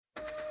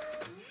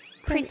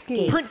Print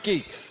Geeks. Print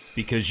Geeks,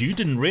 because you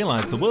didn't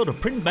realize the world of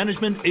print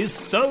management is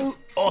so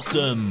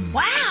awesome.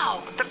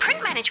 Wow, the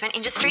print management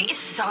industry is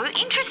so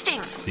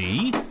interesting.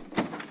 See?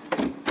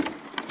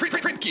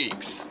 Print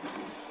Geeks.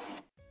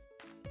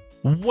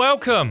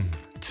 Welcome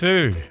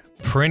to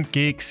Print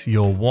Geeks,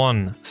 your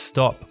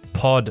one-stop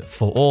pod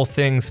for all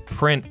things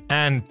print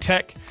and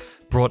tech,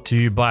 brought to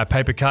you by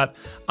Papercut.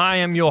 I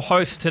am your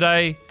host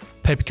today,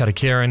 Papercutter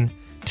Kieran,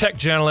 tech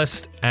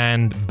journalist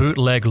and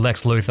bootleg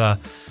Lex Luthor.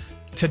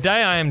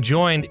 Today I am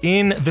joined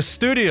in the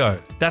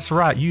studio. That's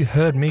right, you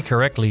heard me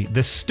correctly.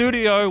 The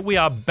studio, we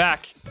are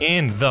back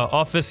in the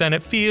office and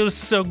it feels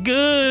so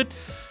good.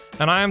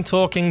 And I am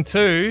talking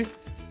to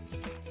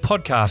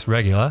podcast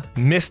regular,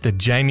 Mr.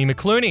 Jamie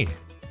McClooney.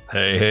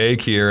 Hey,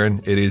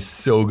 Kieran. It is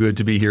so good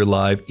to be here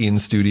live in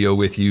studio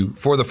with you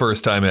for the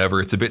first time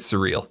ever. It's a bit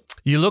surreal.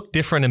 You look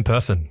different in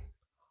person.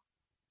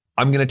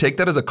 I'm going to take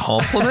that as a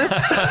compliment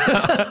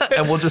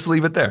and we'll just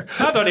leave it there.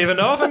 I don't even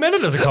know if I meant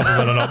it as a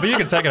compliment or not, but you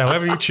can take it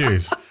however you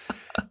choose.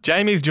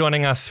 Jamie's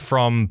joining us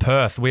from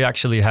Perth. We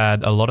actually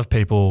had a lot of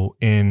people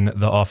in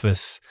the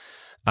office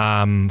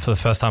for the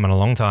first time in a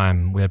long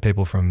time. We had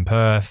people from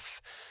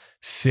Perth,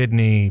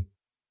 Sydney,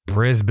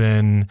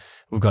 Brisbane.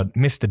 We've got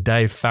Mr.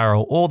 Dave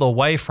Farrell all the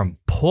way from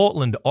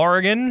Portland,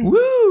 Oregon.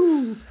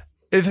 Woo!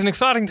 It's an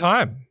exciting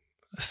time.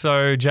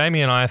 So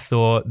Jamie and I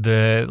thought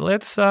that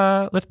let's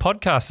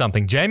podcast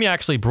something. Jamie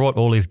actually brought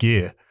all his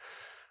gear.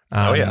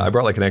 Oh yeah, I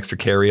brought like an extra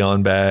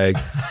carry-on bag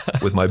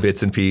with my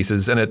bits and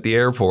pieces. And at the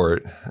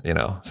airport,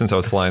 since I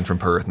was flying from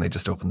Perth and they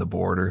just opened the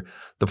border,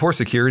 the poor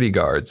security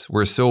guards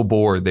were so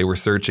bored they were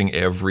searching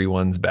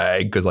everyone's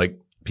bag because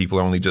like people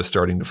are only just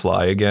starting to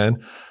fly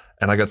again.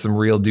 And I got some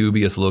real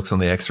dubious looks when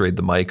they x-rayed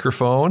the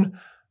microphone.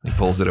 He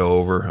pulls it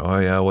over. Oh,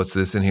 yeah, what's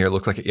this in here? It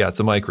looks like, it's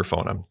a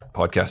microphone. I'm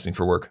podcasting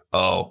for work.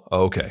 Oh,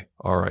 okay.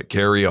 All right,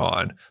 carry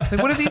on.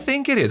 Like, what does he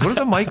think it is? What does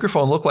a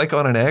microphone look like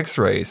on an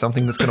x-ray?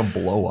 Something that's going to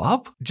blow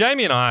up?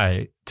 Jamie and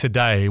I,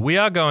 today, we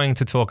are going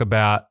to talk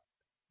about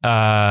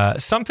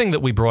something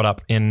that we brought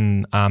up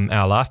in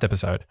our last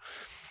episode.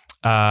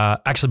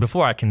 Actually,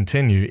 before I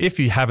continue, if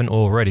you haven't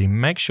already,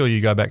 make sure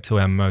you go back to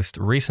our most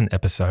recent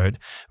episode,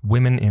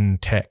 Women in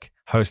Tech,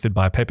 hosted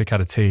by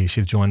Papercutter T.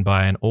 She's joined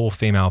by an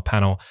all-female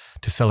panel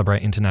to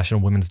celebrate International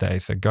Women's Day.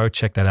 So go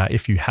check that out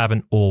if you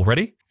haven't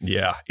already.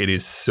 Yeah, it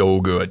is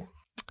so good.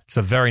 It's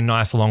a very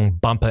nice long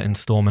bumper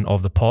installment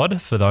of the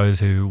pod for those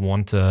who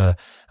want a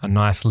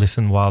nice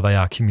listen while they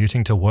are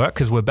commuting to work,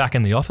 because we're back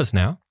in the office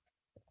now.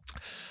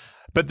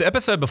 But the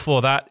episode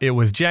before that, it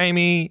was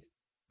Jamie,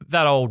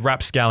 that old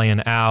rapscallion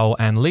Al,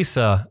 and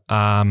Lisa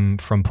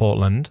from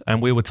Portland,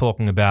 and we were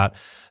talking about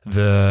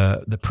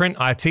the print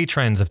IT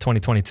trends of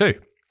 2022.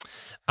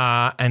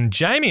 And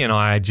Jamie and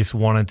I just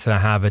wanted to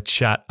have a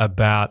chat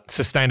about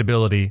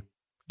sustainability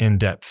in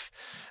depth.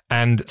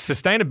 And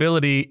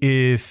sustainability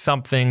is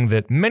something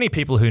that many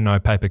people who know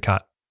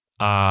Papercut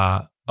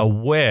are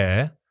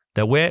aware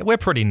that we're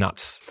pretty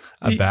nuts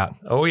about.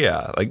 Oh,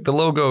 yeah. Like the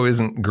logo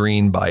isn't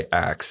green by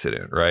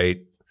accident,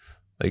 right?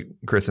 Like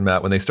Chris and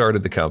Matt, when they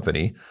started the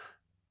company,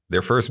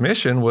 their first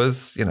mission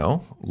was,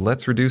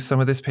 let's reduce some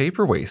of this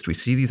paper waste. We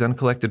see these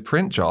uncollected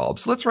print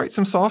jobs. Let's write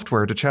some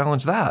software to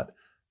challenge that.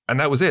 And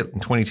that was it.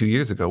 And 22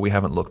 years ago, we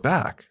haven't looked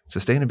back.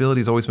 Sustainability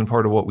has always been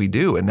part of what we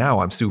do. And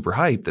now I'm super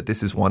hyped that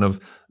this is one of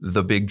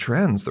the big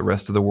trends. The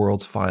rest of the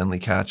world's finally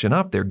catching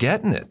up. They're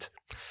getting it.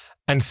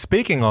 And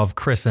speaking of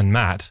Chris and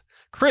Matt,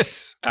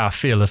 Chris, our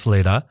fearless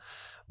leader,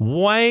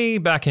 way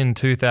back in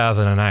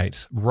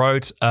 2008,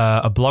 wrote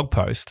a blog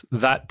post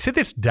that to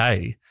this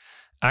day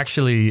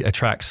actually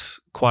attracts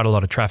quite a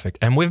lot of traffic.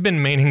 And we've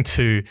been meaning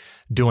to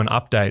do an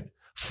update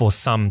for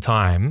some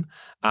time.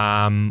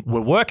 We're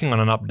working on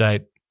an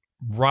update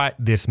right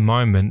this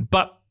moment,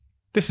 but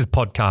this is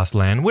podcast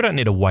land. We don't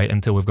need to wait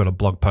until we've got a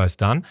blog post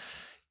done.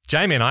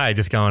 Jamie and I are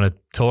just going to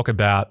talk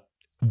about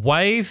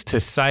ways to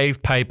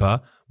save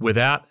paper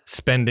without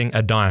spending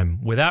a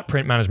dime, without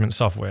print management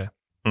software.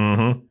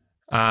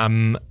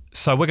 Mm-hmm.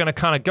 So we're going to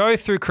kind of go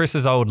through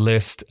Chris's old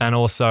list and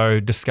also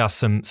discuss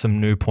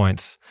some new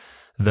points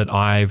that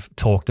I've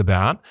talked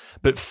about.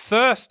 But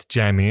first,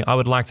 Jamie, I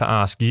would like to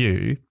ask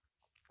you,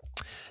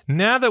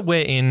 now that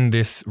we're in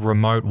this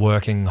remote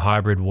working,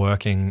 hybrid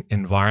working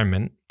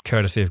environment,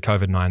 courtesy of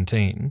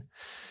COVID-19,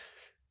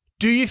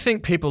 do you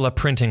think people are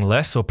printing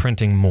less or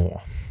printing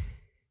more?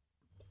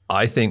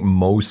 I think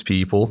most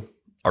people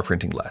are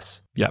printing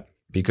less. Yep.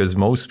 Because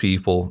most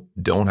people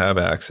don't have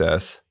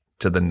access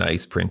to the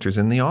nice printers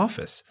in the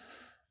office.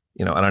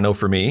 And I know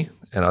for me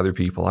and other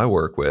people I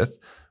work with,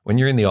 when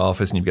you're in the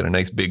office and you've got a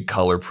nice big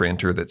color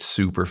printer that's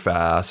super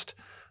fast,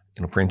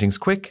 printing's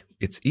quick,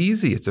 it's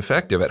easy, it's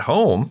effective. At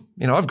home,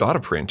 I've got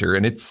a printer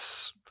and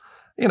it's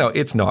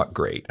not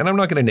great. And I'm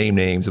not going to name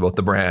names about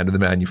the brand or the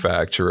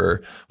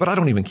manufacturer, but I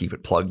don't even keep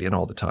it plugged in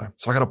all the time.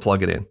 So I got to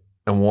plug it in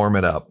and warm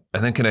it up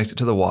and then connect it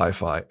to the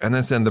Wi-Fi and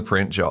then send the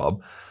print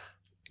job.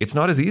 It's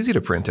not as easy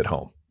to print at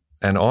home.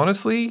 And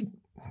honestly,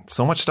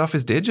 so much stuff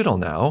is digital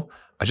now.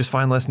 I just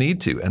find less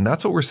need to. And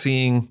that's what we're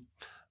seeing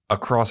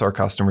across our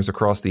customers,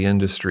 across the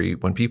industry.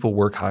 When people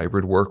work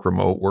hybrid, work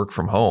remote, work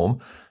from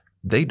home,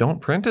 they don't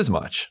print as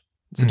much.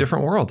 It's a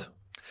different world.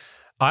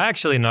 I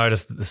actually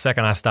noticed that the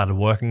second I started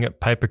working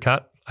at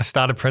Papercut, I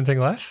started printing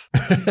less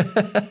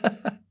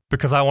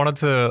because I wanted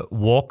to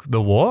walk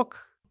the walk.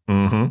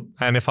 Mm-hmm.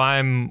 And if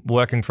I'm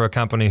working for a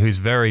company who's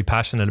very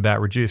passionate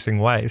about reducing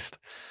waste,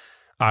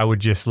 I would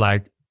just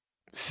like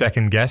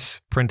second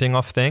guess printing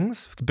off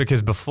things.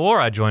 Because before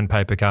I joined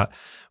Papercut,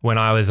 when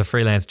I was a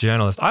freelance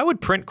journalist, I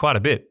would print quite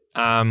a bit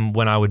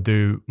when I would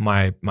do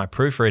my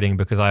proofreading,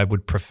 because I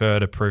would prefer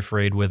to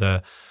proofread with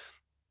a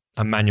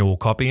manual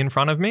copy in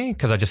front of me,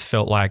 because I just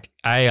felt like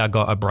A, I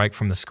got a break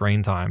from the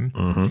screen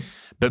time,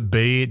 but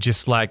B,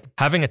 just like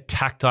having a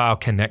tactile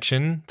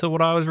connection to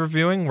what I was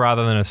reviewing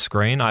rather than a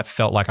screen. I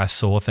felt like I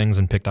saw things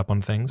and picked up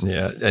on things.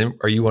 Yeah. And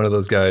are you one of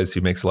those guys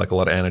who makes like a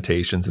lot of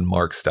annotations and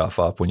marks stuff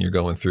up when you're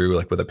going through,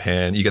 like with a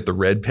pen? You get the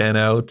red pen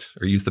out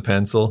or use the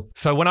pencil?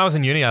 So when I was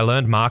in uni, I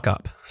learned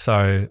markup.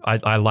 So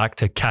I like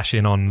to cash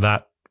in on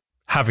that.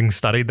 Having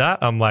studied that,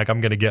 I'm like,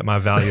 I'm going to get my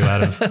value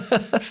out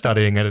of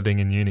studying editing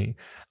in uni.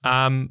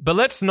 But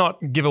let's not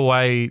give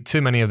away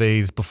too many of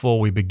these before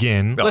we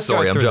begin. Oh,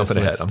 sorry, I'm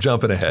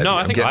jumping ahead. No,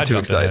 I think I'm too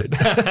excited.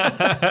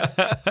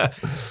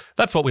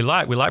 That's what we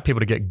like. We like people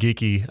to get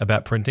geeky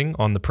about printing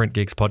on the Print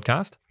Geeks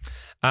podcast.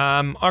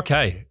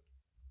 Okay,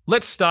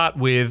 let's start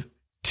with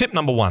tip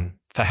number 1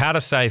 for how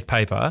to save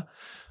paper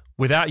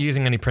without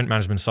using any print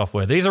management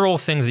software. These are all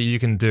things that you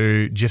can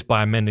do just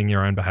by amending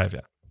your own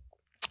behavior.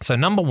 So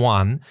number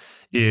 1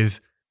 is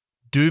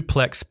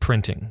duplex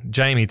printing.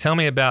 Jamie, tell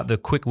me about the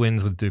quick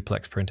wins with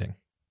duplex printing.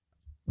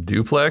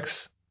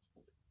 Duplex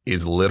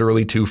is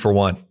literally 2 for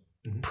 1.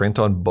 Print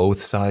on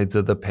both sides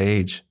of the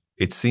page.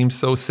 It seems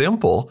so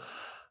simple,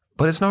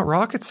 but it's not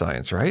rocket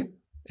science, right?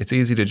 It's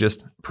easy to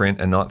just print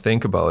and not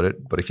think about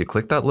it. But if you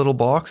click that little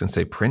box and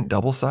say print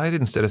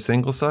double-sided instead of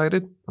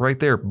single-sided,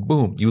 right there,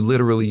 boom, you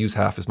literally use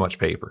half as much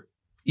paper.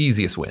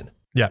 Easiest win.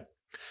 Yeah.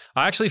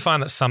 I actually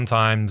find that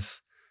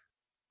sometimes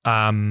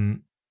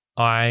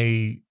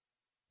I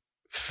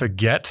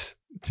forget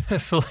to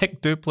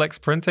select duplex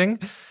printing.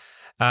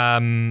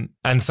 And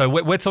so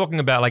we're talking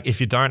about like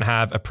if you don't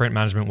have a print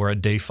management where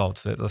it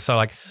defaults it. So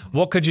like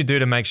what could you do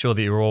to make sure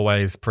that you're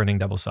always printing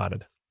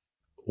double-sided?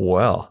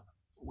 Well,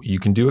 you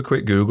can do a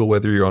quick Google,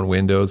 whether you're on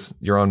Windows,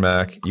 you're on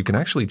Mac. You can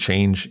actually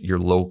change your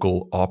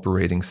local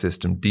operating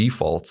system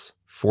defaults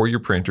for your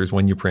printers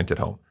when you print at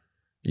home.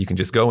 You can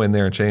just go in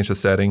there and change the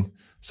setting.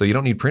 So you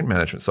don't need print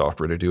management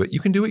software to do it.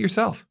 You can do it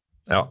yourself.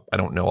 Now, I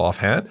don't know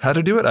offhand how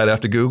to do it. I'd have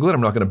to Google it. I'm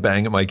not going to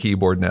bang at my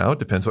keyboard now. It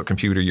depends what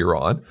computer you're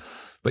on.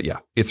 But yeah,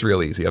 it's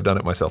real easy. I've done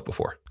it myself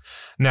before.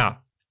 Now,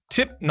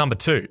 tip number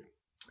 2,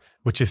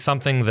 which is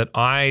something that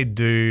I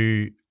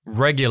do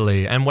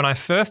regularly. And when I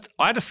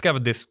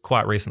discovered this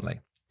quite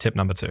recently, tip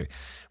number 2,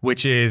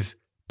 which is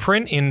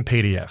print in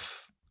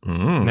PDF.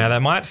 Now,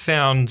 that might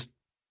sound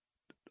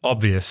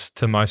obvious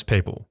to most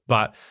people,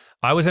 but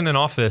I was in an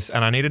office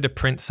and I needed to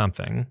print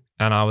something.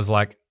 And I was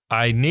like,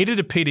 I needed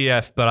a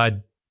PDF, but I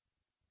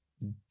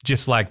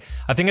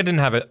think I didn't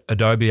have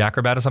Adobe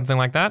Acrobat or something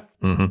like that.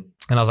 And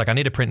I was like, I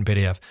need to print in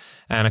PDF.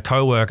 And a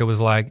coworker was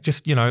like,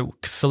 just,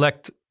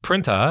 select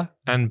printer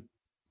and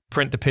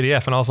print the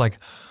PDF. And I was like,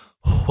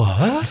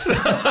 what?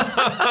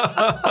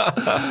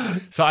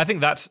 So I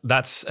think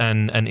that's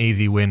an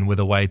easy win with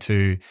a way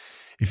to,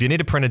 if you need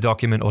to print a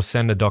document or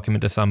send a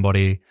document to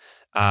somebody,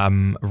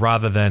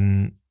 rather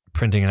than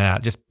printing it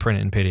out, just print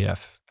it in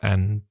PDF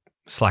and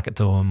Slack it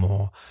to them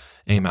or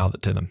email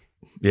it to them.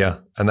 Yeah.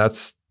 And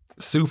that's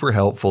super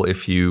helpful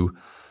if you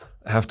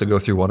have to go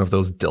through one of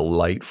those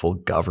delightful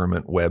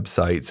government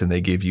websites and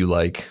they give you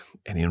like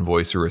an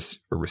invoice or a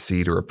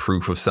receipt or a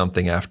proof of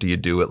something after you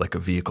do it, like a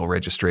vehicle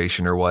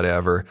registration or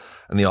whatever.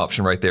 And the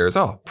option right there is,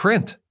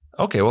 print.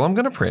 Okay, well, I'm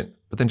going to print,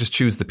 but then just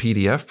choose the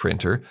PDF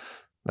printer.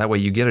 That way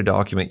you get a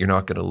document you're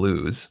not going to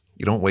lose.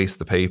 You don't waste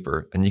the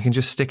paper and you can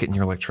just stick it in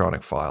your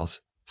electronic files.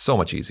 So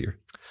much easier.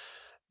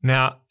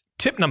 Now,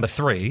 tip number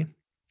 3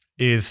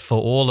 is for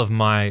all of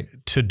my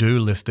to-do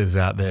listers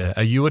out there.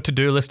 Are you a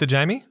to-do lister,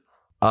 Jamie?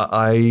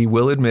 I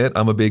will admit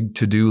I'm a big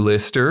to-do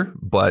lister,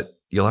 but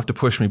you'll have to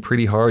push me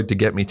pretty hard to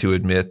get me to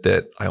admit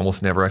that I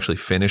almost never actually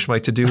finish my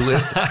to-do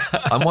list.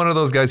 I'm one of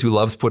those guys who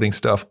loves putting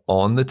stuff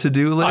on the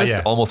to-do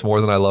list almost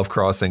more than I love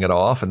crossing it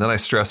off. And then I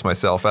stress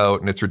myself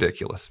out and it's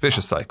ridiculous.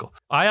 Vicious cycle.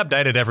 I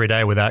update it every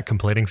day without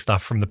completing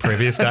stuff from the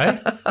previous day.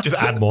 Just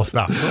add more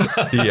stuff.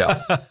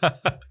 Yeah.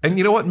 And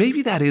you know what?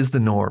 Maybe that is the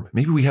norm.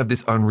 Maybe we have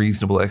this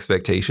unreasonable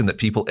expectation that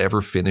people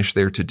ever finish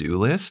their to-do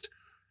list.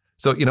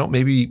 So,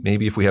 maybe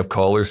if we have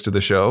callers to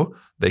the show,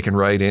 they can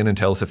write in and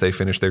tell us if they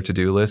finish their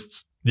to-do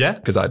lists. Yeah.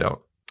 Because I don't.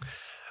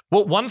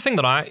 Well, one thing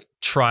that I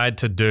tried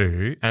to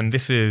do, and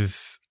this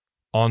is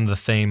on the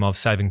theme of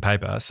saving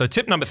paper. So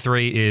tip number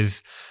 3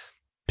 is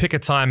pick a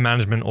time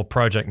management or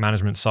project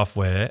management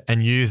software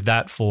and use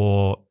that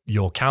for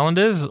your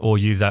calendars or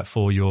use that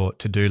for your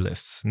to-do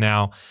lists.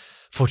 Now,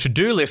 for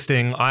to-do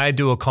listing, I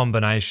do a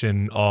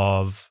combination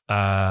of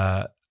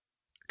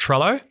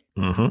Trello,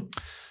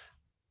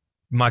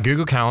 my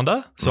Google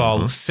Calendar. So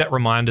I'll set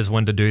reminders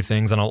when to do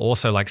things and I'll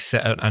also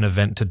set an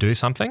event to do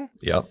something.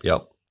 Yep.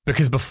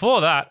 Because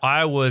before that,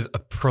 I was a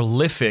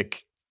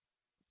prolific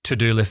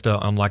to-do lister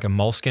on like a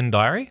Moleskine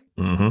diary.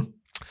 Mm-hmm.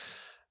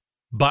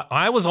 But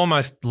I was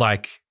almost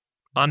like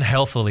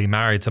unhealthily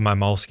married to my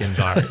Moleskine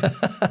diary.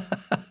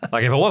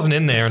 Like if it wasn't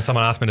in there and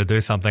someone asked me to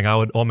do something, I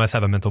would almost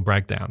have a mental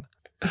breakdown.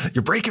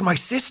 You're breaking my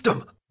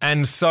system.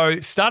 And so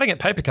starting at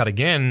Papercut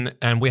again,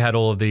 and we had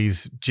all of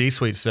these G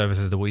Suite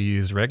services that we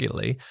use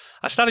regularly,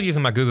 I started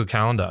using my Google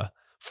Calendar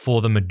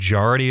for the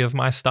majority of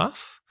my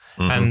stuff.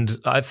 Mm-hmm. And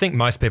I think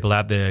most people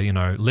out there, you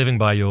know, living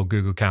by your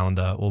Google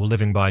Calendar or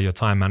living by your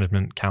time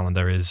management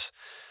calendar is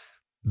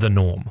the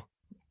norm.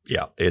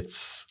 Yeah,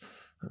 it's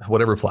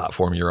whatever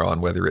platform you're on,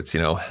 whether it's,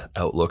 you know,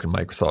 Outlook and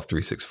Microsoft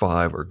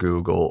 365 or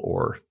Google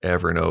or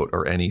Evernote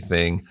or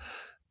anything.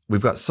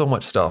 We've got so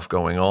much stuff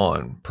going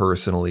on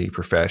personally,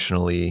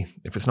 professionally.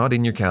 If it's not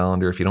in your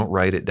calendar, if you don't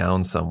write it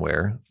down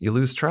somewhere, you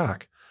lose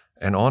track.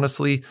 And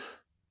honestly,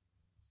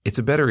 it's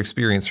a better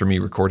experience for me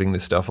recording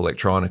this stuff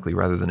electronically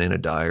rather than in a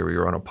diary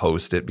or on a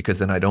Post-it, because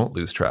then I don't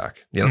lose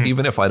track. You know,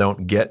 even if I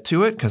don't get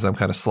to it because I'm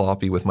kind of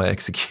sloppy with my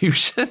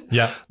execution,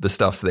 the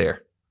stuff's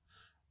there.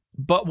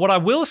 But what I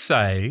will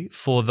say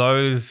for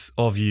those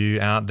of you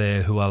out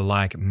there who are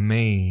like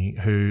me,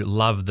 who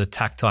love the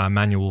tactile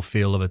manual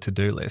feel of a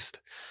to-do list,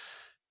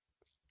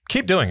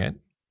 keep doing it,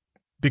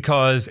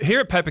 because here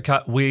at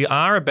Papercut, we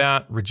are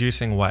about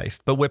reducing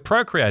waste, but we're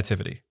pro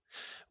creativity.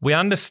 We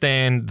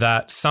understand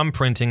that some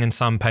printing and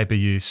some paper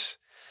use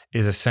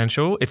is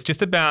essential. It's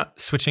just about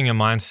switching your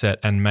mindset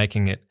and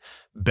making it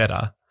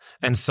better.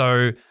 And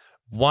so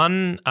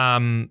one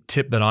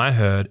tip that I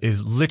heard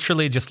is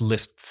literally just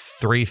list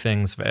 3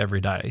 things for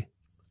every day.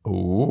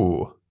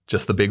 Ooh,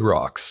 just the big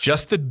rocks.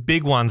 Just the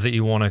big ones that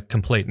you want to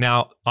complete.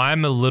 Now,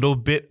 I'm a little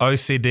bit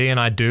OCD and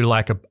I do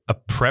like a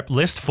prep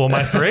list for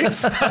my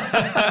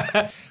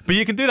 3s. But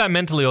you can do that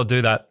mentally or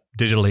do that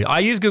digitally. I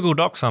use Google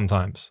Docs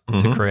sometimes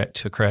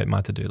to create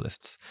my to-do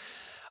lists.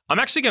 I'm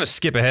actually going to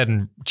skip ahead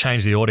and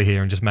change the order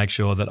here and just make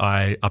sure that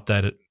I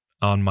update it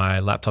on my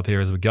laptop here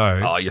as we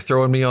go. Oh, you're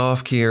throwing me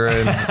off,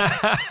 Kieran.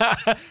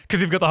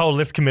 Because you've got the whole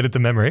list committed to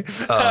memory.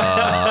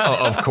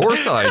 Of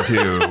course I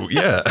do.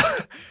 Yeah.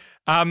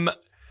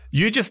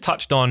 You just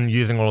touched on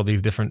using all of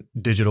these different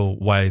digital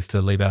ways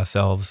to leave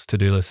ourselves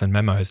to-do lists and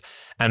memos.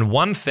 And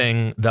one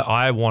thing that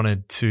I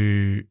wanted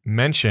to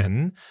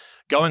mention,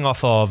 going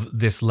off of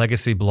this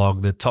legacy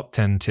blog, the top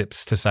 10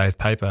 tips to save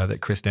paper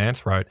that Chris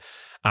Dance wrote,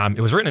 it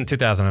was written in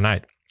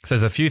 2008. So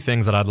there's a few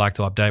things that I'd like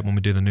to update when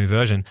we do the new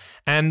version.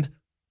 And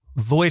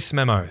voice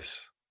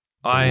memos.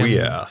 I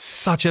am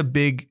such a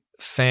big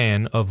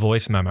fan of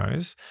voice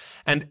memos.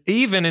 And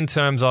even in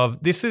terms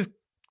of, this is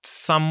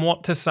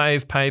somewhat to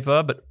save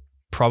paper, but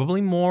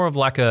probably more of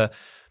like a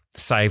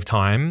save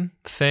time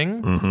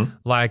thing. Mm-hmm.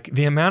 Like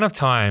the amount of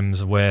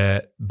times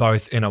where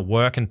both in a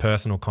work and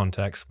personal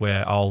context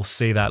where I'll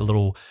see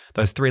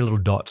those 3 little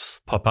dots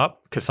pop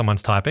up because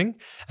someone's typing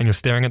and you're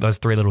staring at those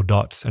 3 little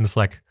dots and it's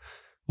like,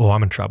 oh,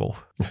 I'm in trouble.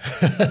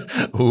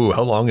 Ooh,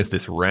 how long is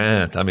this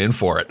rant? I'm in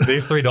for it.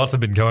 These 3 dots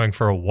have been going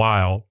for a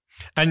while.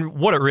 And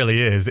what it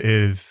really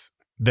is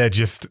they're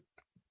just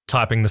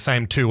typing the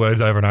same 2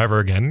 words over and over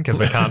again because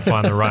they can't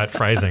find the right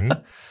phrasing,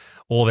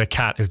 or their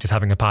cat is just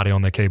having a party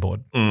on their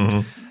keyboard.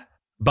 Mm-hmm.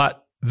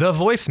 But the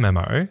voice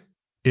memo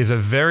is a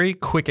very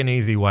quick and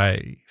easy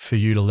way for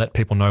you to let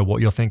people know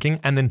what you're thinking,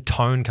 and then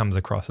tone comes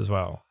across as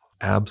well.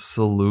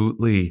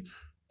 Absolutely.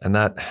 And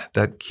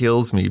that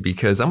kills me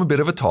because I'm a bit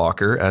of a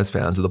talker, as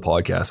fans of the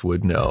podcast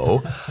would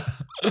know.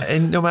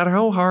 And no matter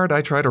how hard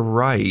I try to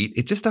write,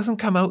 it just doesn't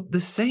come out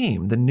the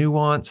same. The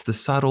nuance, the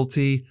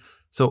subtlety.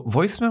 So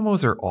voice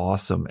memos are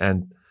awesome.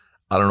 And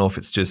I don't know if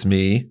it's just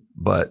me,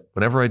 but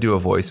whenever I do a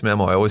voice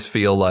memo, I always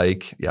feel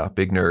like,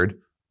 big nerd,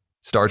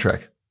 Star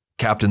Trek,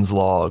 Captain's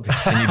Log.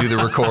 And you do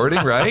the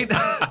recording, right?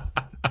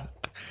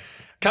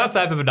 Can't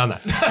say I've ever done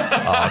that.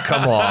 Oh,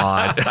 come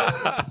on.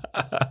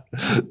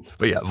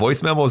 But yeah,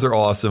 voice memos are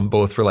awesome,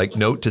 both for like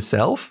note to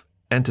self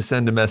and to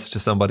send a message to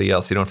somebody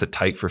else. You don't have to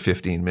type for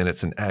 15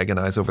 minutes and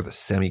agonize over the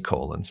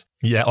semicolons.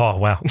 Yeah. Oh,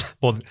 wow.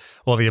 Or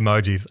the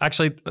emojis.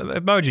 Actually,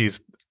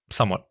 emojis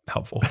somewhat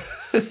helpful.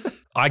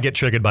 I get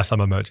triggered by some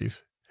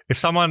emojis. If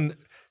someone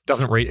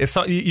doesn't read,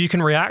 you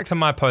can react to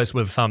my post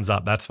with a thumbs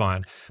up, that's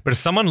fine. But if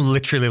someone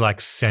literally like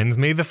sends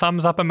me the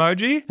thumbs up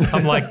emoji,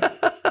 I'm like,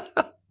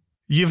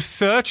 you've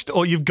searched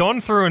or you've gone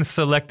through and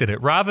selected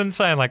it rather than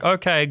saying like,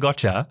 okay,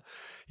 gotcha.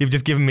 You've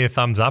just given me a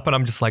thumbs up and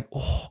I'm just like,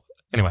 oh.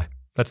 Anyway,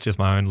 that's just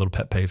my own little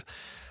pet peeve.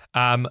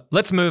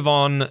 Let's move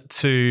on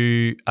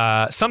to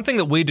something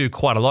that we do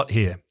quite a lot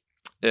here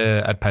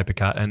at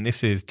Papercut, and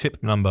this is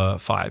tip number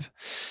 5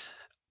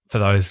 for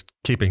those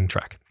keeping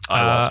track.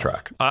 I lost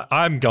track.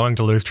 I'm going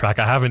to lose track.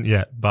 I haven't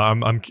yet, but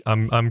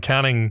I'm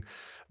counting.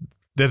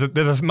 There's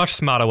a much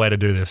smarter way to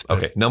do this.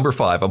 Okay, number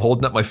 5. I'm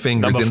holding up my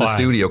fingers in the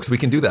studio because we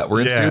can do that.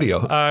 We're in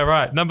studio.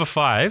 Right. Number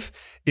 5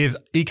 is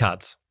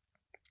e-cards.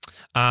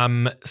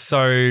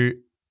 So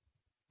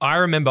I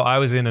remember I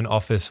was in an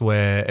office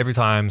where every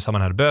time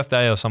someone had a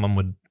birthday or someone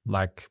would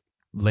like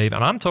leave,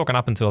 and I'm talking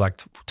up until like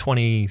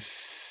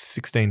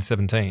 2016,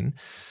 17,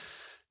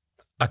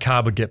 a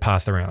card would get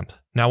passed around.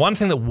 Now, one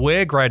thing that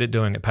we're great at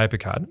doing at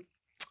PaperCard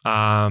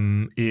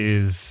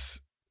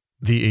is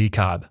the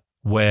e-card,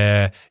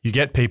 where you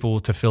get people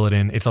to fill it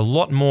in. It's a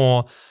lot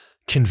more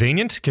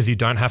convenient because you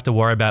don't have to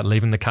worry about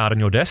leaving the card on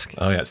your desk.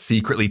 Oh, yeah.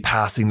 Secretly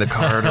passing the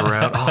card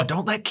around. Oh,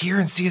 don't let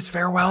Kieran see his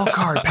farewell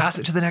card. Pass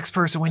it to the next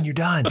person when you're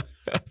done.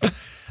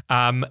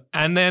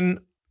 And then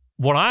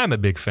what I am a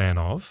big fan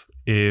of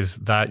is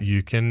that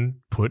you can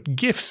put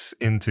GIFs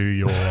into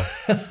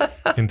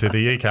into the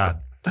e-card.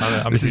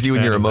 This is you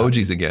and your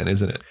emojis again,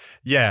 isn't it?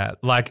 Yeah.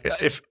 Like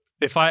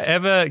if I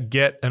ever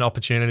get an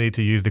opportunity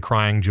to use the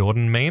crying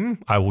Jordan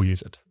meme, I will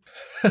use it.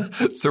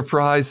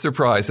 Surprise,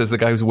 surprise, says the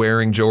guy who's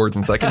wearing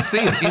Jordans. I can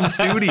see them in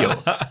studio.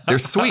 They're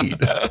sweet.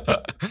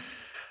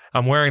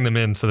 I'm wearing them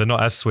in, so they're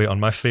not as sweet on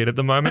my feet at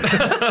the moment.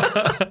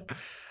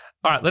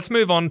 All right, let's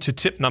move on to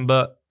tip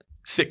number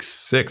 6.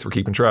 6, we're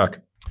keeping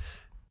track.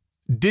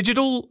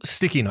 Digital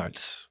sticky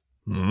notes.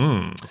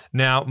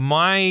 Now,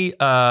 my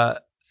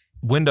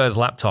Windows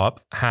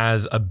laptop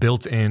has a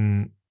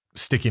built-in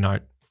sticky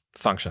note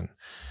function,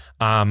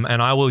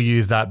 and I will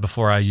use that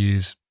before I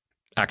use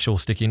actual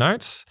sticky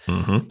notes.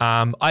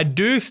 I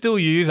do still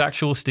use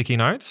actual sticky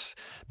notes,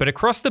 but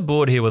across the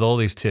board here with all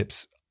these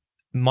tips,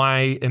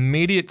 my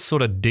immediate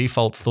sort of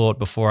default thought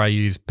before I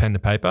use pen to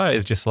paper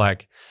is just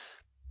like,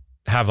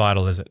 how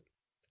vital is it?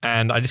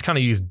 And I just kind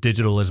of use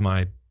digital as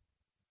my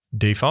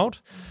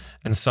default.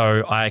 And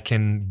so I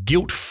can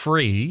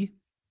guilt-free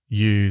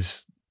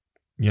use,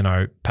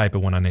 paper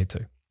when I need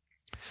to.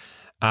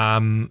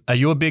 Are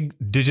you a big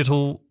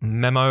digital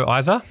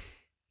memoizer?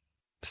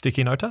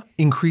 Sticky noter?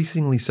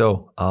 Increasingly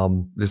so.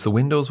 There's the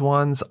Windows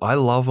ones. I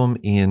love them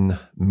in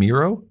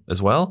Miro as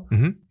well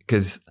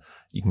because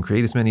you can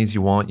create as many as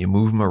you want. You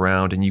move them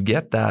around and you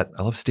get that.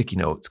 I love sticky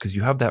notes because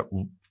you have that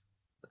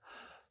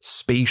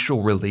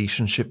spatial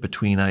relationship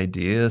between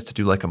ideas to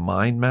do like a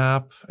mind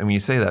map. And when you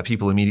say that,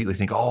 people immediately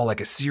think, oh, like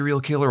a serial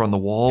killer on the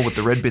wall with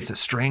the red bits of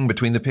string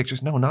between the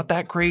pictures. No, not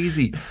that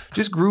crazy.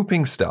 Just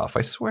grouping stuff,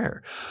 I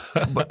swear.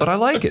 But I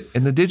like it.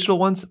 And the digital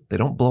ones, they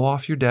don't blow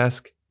off your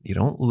desk. You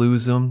don't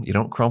lose them. You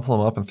don't crumple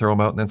them up and throw them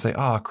out and then say,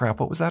 crap,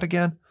 what was that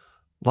again?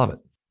 Love it.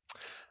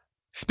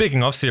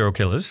 Speaking of serial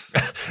killers.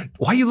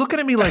 Why are you looking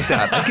at me like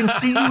that? I can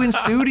see you in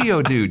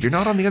studio, dude. You're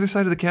not on the other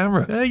side of the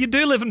camera. You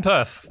do live in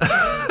Perth.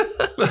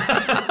 You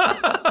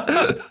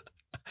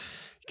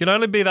can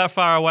only be that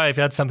far away if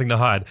you had something to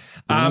hide.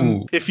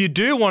 If you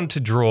do want to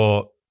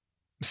draw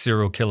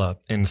serial killer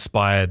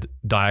inspired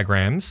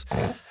diagrams,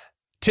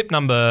 tip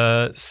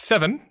number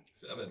 7,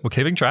 we're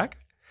keeping track,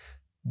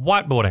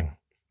 whiteboarding.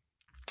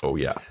 Oh,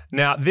 yeah.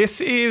 Now,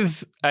 this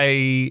is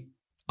I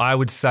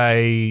would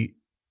say,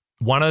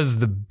 one of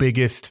the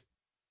biggest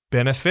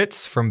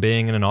benefits from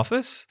being in an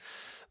office.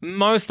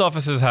 Most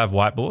offices have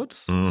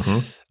whiteboards.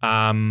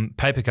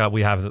 PaperCut,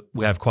 we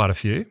have quite a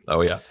few.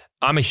 Oh, yeah.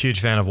 I'm a huge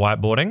fan of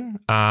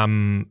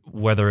whiteboarding,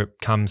 whether it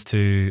comes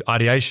to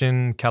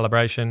ideation and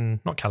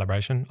collaboration.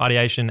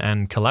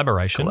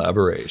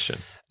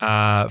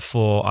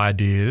 For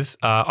ideas.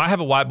 I have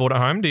a whiteboard at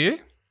home. Do you?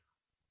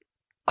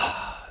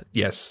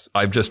 Yes,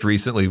 I've just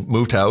recently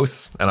moved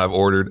house and I've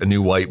ordered a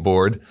new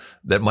whiteboard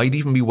that might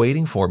even be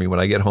waiting for me when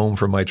I get home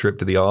from my trip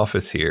to the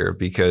office here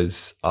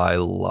because I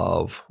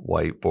love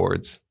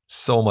whiteboards.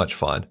 So much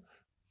fun.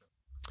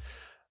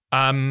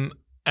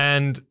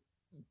 And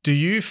do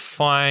you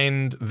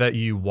find that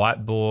you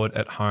whiteboard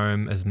at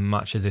home as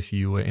much as if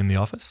you were in the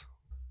office?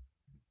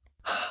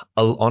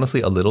 Honestly,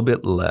 a little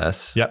bit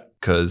less. Yep.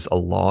 Because a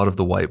lot of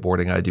the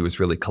whiteboarding I do is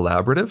really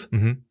collaborative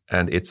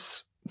and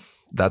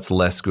that's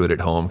less good at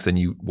home because then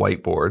you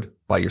whiteboard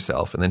by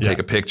yourself and then take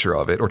a picture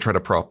of it or try to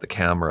prop the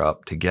camera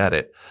up to get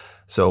it.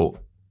 So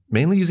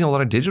mainly using a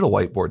lot of digital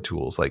whiteboard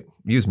tools, like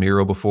use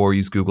Miro before,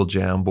 use Google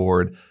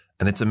Jamboard.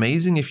 And it's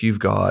amazing if you've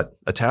got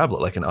a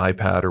tablet like an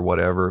iPad or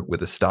whatever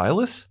with a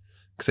stylus,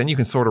 because then you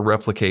can sort of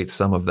replicate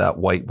some of that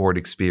whiteboard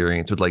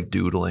experience with like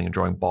doodling and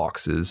drawing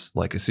boxes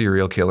like a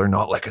serial killer,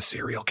 not like a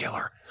serial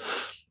killer.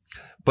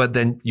 But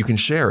then you can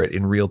share it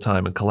in real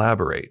time and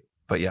collaborate.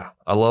 But yeah,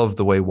 I love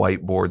the way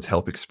whiteboards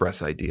help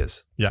express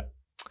ideas. Yeah.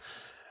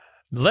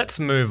 Let's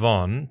move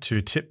on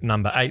to tip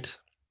number 8.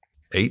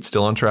 8,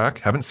 still on track.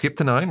 Haven't skipped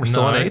to 9. We're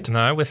still on 8.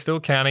 No, we're still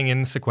counting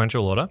in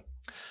sequential order.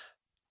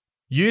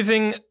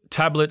 Using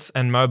tablets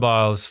and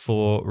mobiles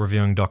for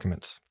reviewing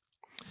documents.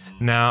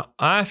 Now,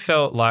 I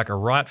felt like a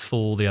right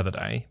fool the other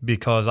day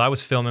because I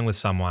was filming with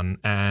someone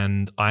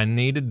and I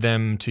needed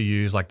them to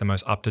use like the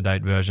most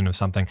up-to-date version of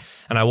something.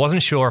 And I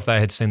wasn't sure if they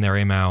had seen their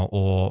email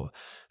or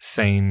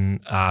seen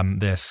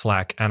their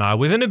Slack. And I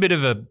was in a bit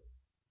of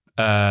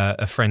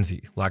a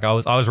frenzy. Like I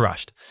was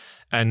rushed.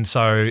 And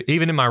so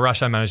even in my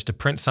rush, I managed to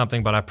print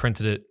something, but I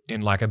printed it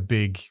in like a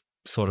big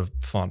sort of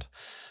font.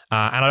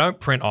 And I don't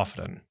print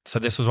often. So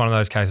this was one of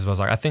those cases where I was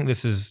like, I think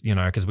this is,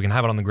 because we can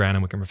have it on the ground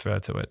and we can refer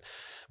to it.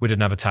 We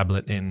didn't have a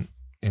tablet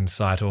in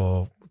sight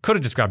or could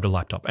have just grabbed a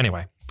laptop.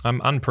 Anyway, I'm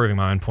unproving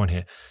my own point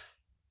here.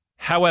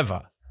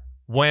 However,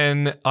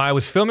 when I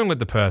was filming with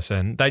the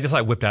person, they just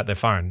like whipped out their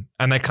phone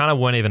and they kind of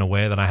weren't even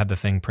aware that I had the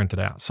thing printed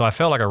out. So I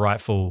felt like a right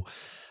fool.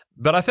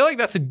 But I feel like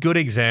that's a good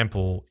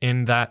example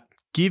in that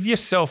give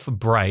yourself a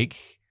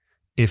break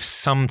if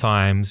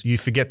sometimes you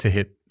forget to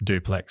hit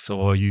duplex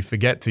or you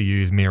forget to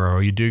use mirror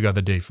or you do go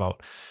the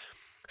default.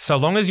 So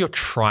long as you're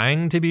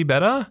trying to be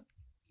better,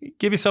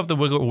 give yourself the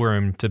wiggle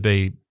room to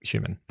be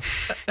human.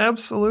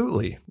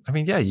 Absolutely. I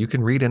mean, yeah, you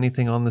can read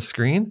anything on the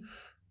screen.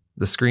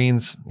 The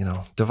screen's,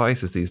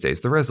 devices these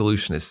days, the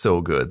resolution is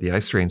so good. The eye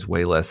strain's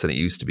way less than it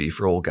used to be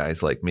for old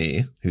guys like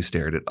me who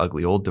stared at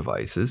ugly old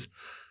devices.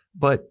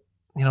 But,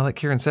 like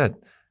Kieran said,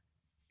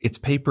 it's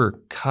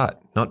paper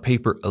cut, not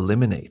paper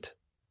eliminate.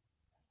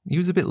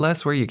 Use a bit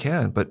less where you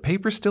can, but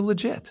paper's still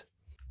legit.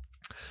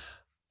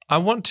 I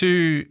want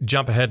to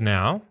jump ahead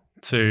now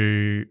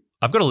to,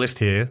 I've got a list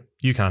here.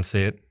 You can't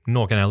see it,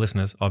 nor can our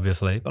listeners,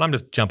 obviously, but I'm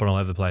just jumping all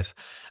over the place.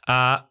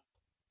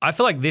 I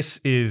feel like this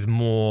is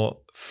more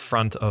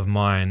front of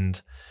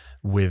mind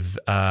with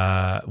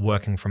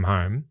working from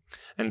home.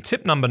 And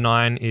tip number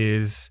 9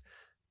 is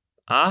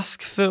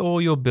ask for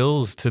all your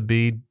bills to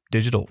be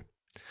digital.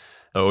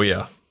 Oh,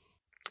 yeah.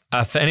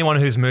 For anyone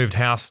who's moved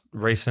house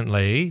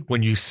recently,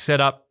 when you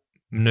set up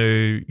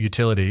new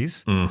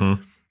utilities,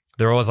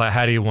 they're always like,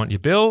 how do you want your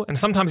bill? And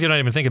sometimes you don't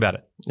even think about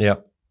it.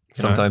 Yep.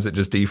 Sometimes it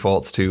just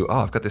defaults to,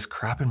 I've got this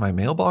crap in my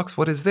mailbox.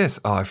 What is this?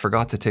 I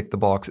forgot to tick the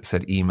box. It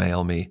said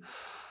email me.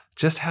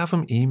 Just have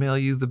them email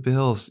you the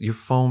bills, your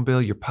phone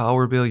bill, your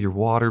power bill, your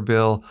water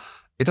bill.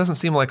 It doesn't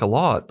seem like a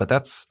lot, but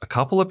that's a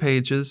couple of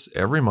pages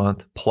every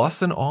month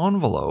plus an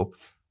envelope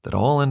that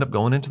all end up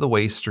going into the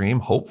waste stream,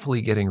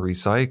 hopefully getting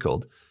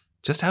recycled.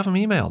 Just have them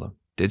email them.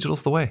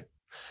 Digital's the way.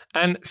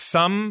 And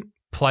some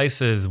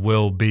places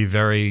will be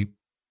very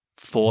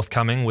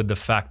forthcoming with the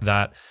fact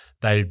that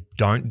they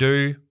don't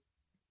do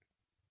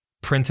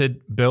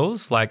printed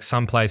bills. Like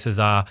some places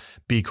are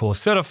B Corp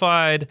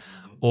certified,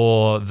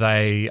 or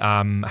they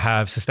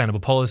have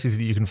sustainable policies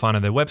that you can find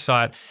on their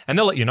website, and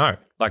they'll let you know,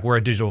 like, we're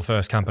a digital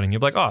first company. And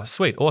you'll be like, oh,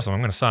 sweet, awesome. I'm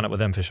going to sign up with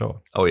them for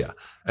sure. Oh, yeah.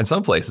 And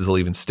some places will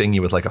even sting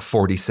you with like a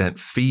 40-cent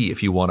fee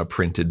if you want a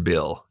printed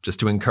bill, just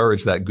to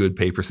encourage that good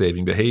paper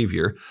saving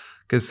behavior.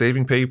 Because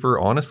saving paper,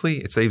 honestly,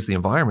 it saves the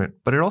environment,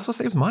 but it also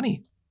saves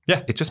money.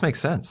 Yeah. It just makes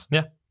sense.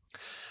 Yeah.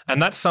 And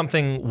that's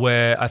something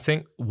where I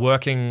think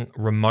working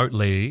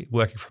remotely,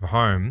 working from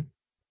home,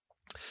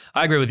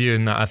 I agree with you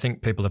in that I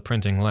think people are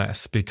printing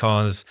less,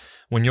 because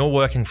when you're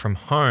working from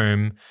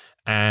home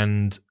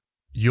and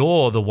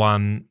you're the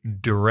one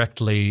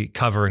directly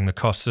covering the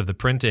costs of the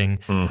printing,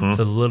 it's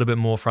a little bit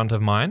more front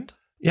of mind.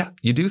 Yeah,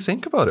 you do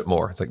think about it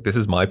more. It's like, this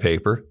is my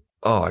paper.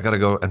 Oh, I got to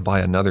go and buy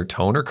another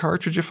toner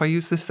cartridge if I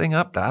use this thing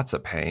up. That's a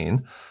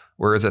pain.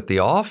 Whereas at the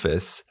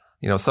office,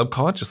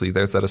 subconsciously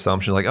there's that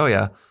assumption like, oh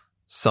yeah,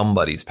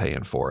 somebody's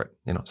paying for it.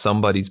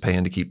 Somebody's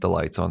paying to keep the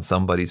lights on.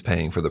 Somebody's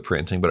paying for the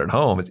printing. But at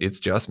home, it's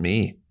just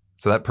me.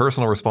 So that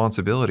personal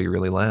responsibility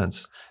really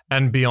lands.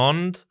 And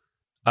beyond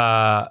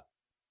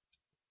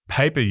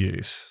paper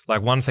use,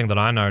 like one thing that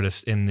I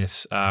noticed in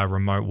this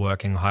remote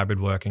working,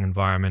 hybrid working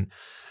environment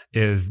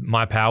is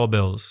my power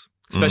bills,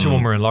 especially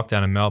when we're in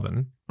lockdown in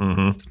Melbourne,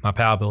 my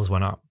power bills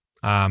went up.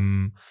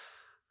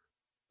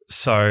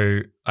 So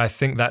I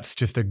think that's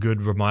just a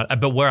good reminder.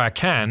 But where I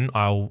can,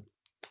 I'll,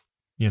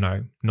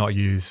 not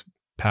use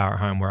power at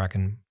home where I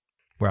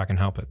can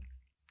help it.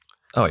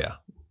 Oh, yeah.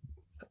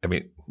 I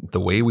mean,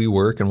 the way we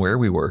work and where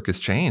we work has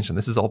changed, and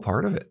this is all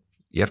part of it.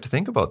 You have to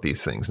think about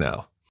these things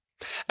now.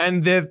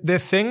 And they're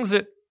things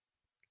that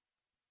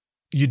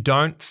you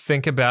don't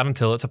think about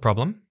until it's a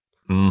problem.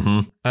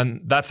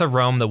 And that's a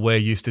realm that we're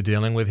used to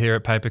dealing with here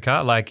at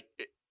Papercut. Like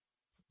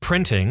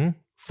printing,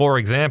 for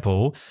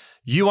example,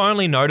 you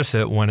only notice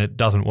it when it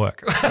doesn't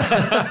work.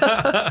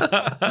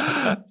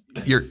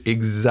 You're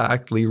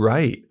exactly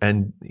right.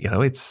 And,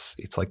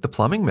 it's like the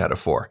plumbing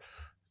metaphor.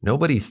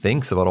 Nobody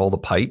thinks about all the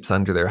pipes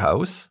under their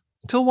house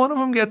until one of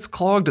them gets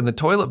clogged and the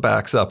toilet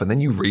backs up, and then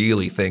you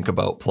really think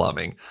about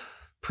plumbing.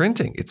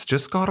 Printing, it's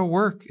just got to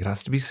work. It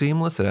has to be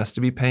seamless. It has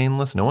to be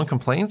painless. No one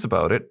complains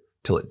about it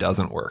till it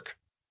doesn't work.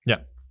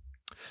 Yeah.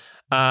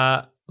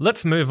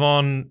 Let's move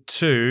on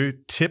to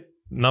tip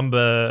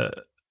number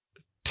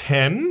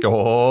 10.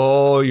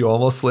 Oh, you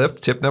almost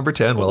slipped. Tip number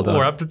 10. Well done.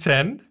 We're up to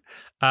 10.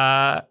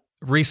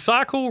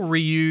 Recycle,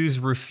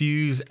 reuse,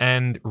 refuse,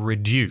 and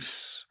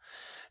reduce.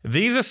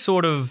 These are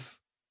sort of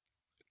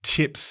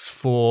tips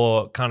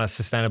for kind of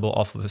sustainable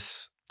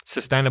office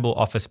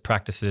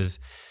practices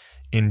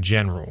in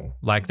general.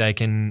 Like they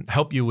can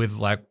help you with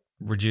like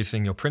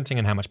reducing your printing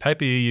and how much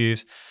paper you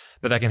use,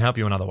 but they can help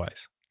you in other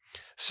ways.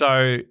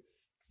 So,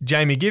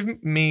 Jamie,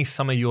 give me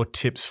some of your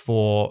tips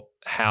for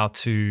how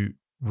to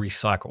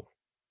recycle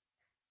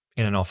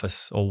in an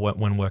office or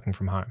when working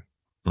from home.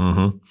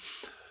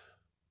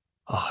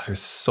 Oh, there's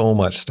so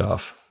much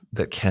stuff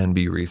that can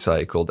be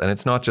recycled. And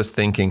it's not just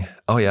thinking,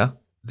 oh yeah,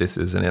 this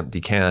is an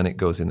empty can, it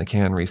goes in the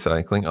can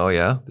recycling. Oh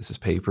yeah, this is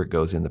paper, it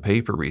goes in the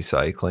paper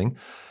recycling.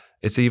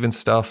 It's even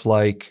stuff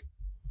like,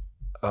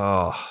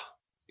 you're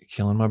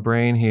killing my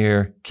brain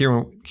here.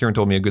 Kieran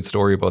told me a good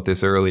story about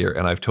this earlier,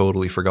 and I've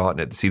totally forgotten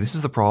it. See, this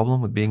is the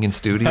problem with being in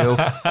studio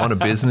on a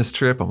business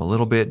trip. I'm a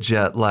little bit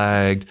jet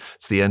lagged.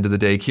 It's the end of the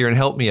day. Kieran,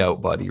 help me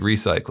out, buddy.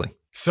 Recycling.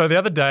 So the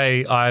other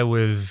day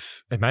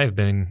it may have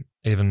been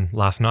even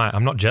last night.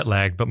 I'm not jet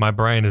lagged, but my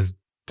brain is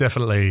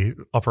definitely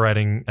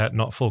operating at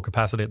not full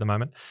capacity at the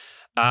moment.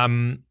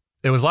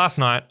 It was last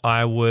night.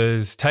 I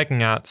was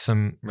taking out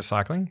some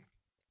recycling,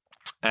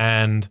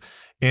 and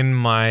in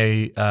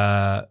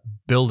my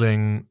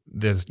building,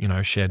 there's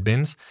shared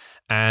bins,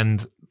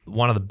 and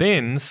one of the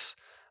bins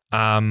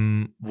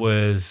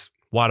was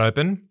wide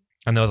open,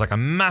 and there was like a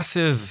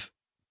massive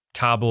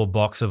cardboard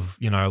box of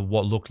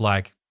what looked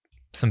like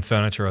some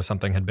furniture or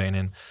something had been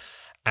in,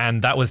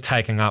 and that was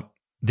taking up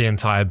the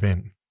entire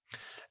bin.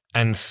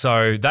 And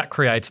so that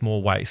creates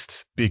more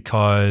waste,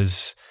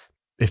 because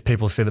if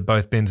people see that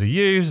both bins are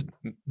used,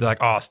 they're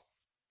like, oh,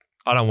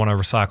 I don't want to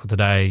recycle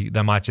today.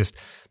 They might just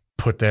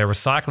put their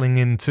recycling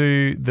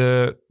into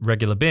the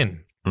regular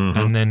bin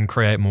and then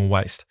create more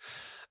waste.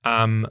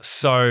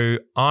 So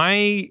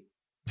I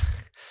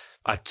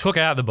took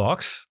out the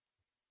box,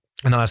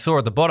 and then I saw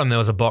at the bottom there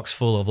was a box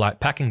full of like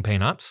packing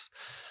peanuts,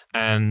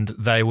 and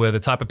they were the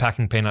type of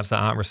packing peanuts that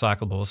aren't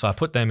recyclable. So I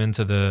put them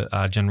into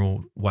the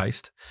general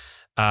waste.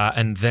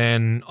 And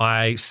then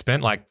I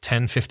spent like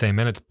 10, 15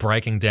 minutes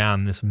breaking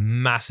down this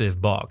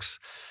massive box.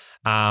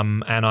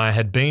 And I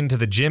had been to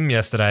the gym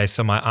yesterday,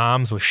 so my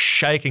arms were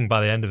shaking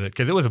by the end of it,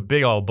 because it was a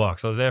big old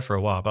box. I was there for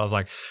a while, but I was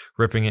like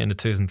ripping it into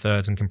 2s and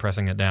 3rds and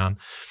compressing it down.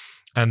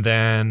 And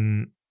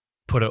then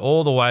put it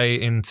all the way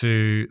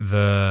into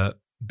the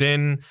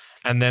bin.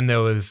 And then there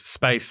was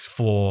space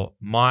for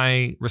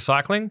my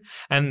recycling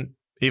and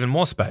even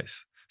more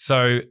space.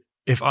 So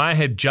if I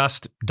had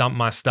just dumped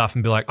my stuff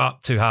and be like, oh,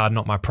 too hard,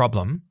 not my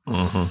problem,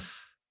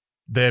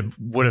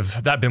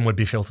 that bin would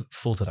be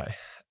full today.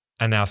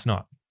 And now it's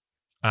not.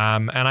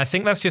 And I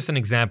think that's just an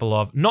example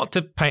of, not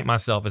to paint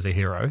myself as a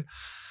hero.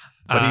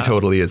 But he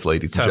totally is,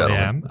 ladies and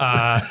gentlemen.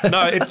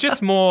 No, it's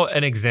just more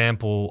an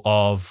example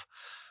of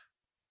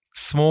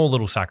small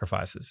little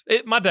sacrifices.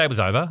 My day was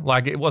over.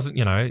 Like, it wasn't,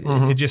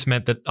 it just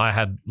meant that I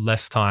had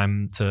less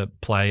time to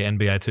play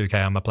NBA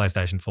 2K on my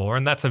PlayStation 4.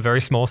 And that's a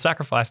very small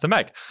sacrifice to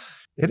make.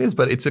 It is,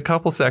 but it's a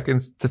couple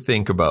seconds to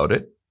think about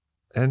it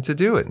and to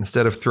do it.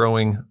 Instead of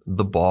throwing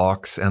the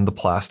box and the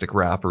plastic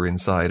wrapper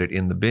inside it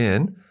in the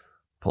bin,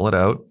 pull it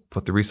out,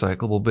 put the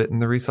recyclable bit in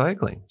the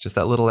recycling. Just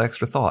that little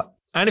extra thought.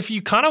 And if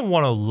you kind of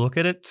want to look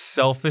at it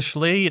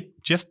selfishly,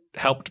 it just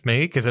helped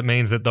me, because it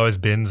means that those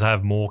bins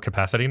have more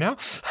capacity now.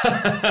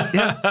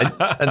 Yeah,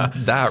 and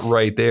that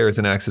right there is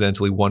an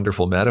accidentally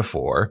wonderful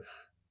metaphor.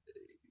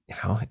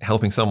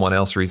 Helping someone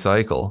else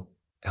recycle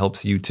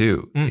helps you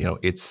too.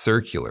 It's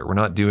circular. We're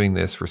not doing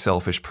this for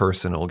selfish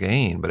personal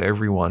gain, but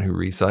everyone who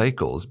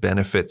recycles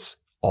benefits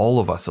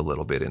all of us a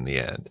little bit in the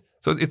end.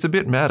 So it's a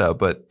bit meta,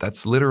 but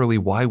that's literally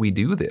why we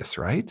do this,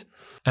 right?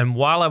 And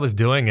while I was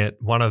doing it,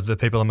 one of the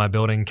people in my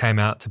building came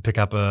out to pick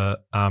up a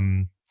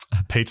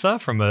pizza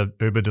from a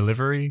Uber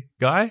delivery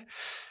guy,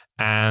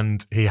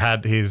 and he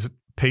had his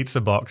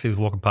pizza box. He was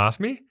walking past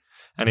me,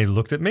 and he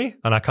looked at me,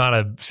 and I kind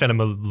of sent him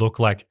a look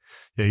like,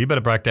 yeah, you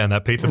better break down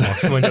that pizza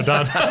box when you're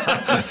done.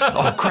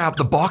 Oh, crap,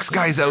 the box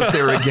guy's out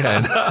there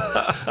again.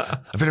 I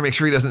better make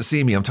sure he doesn't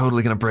see me. I'm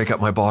totally going to break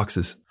up my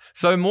boxes.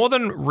 So more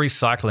than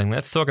recycling,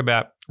 let's talk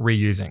about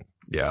reusing.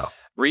 Yeah.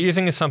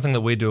 Reusing is something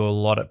that we do a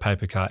lot at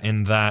Papercut,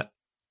 in that,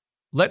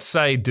 let's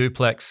say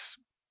duplex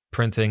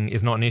printing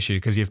is not an issue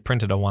because you've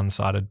printed a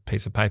one-sided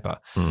piece of paper.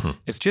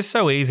 It's just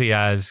so easy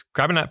as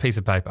grabbing that piece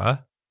of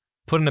paper,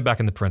 putting it back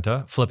in the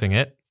printer, flipping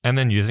it, and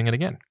then using it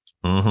again.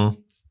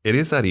 It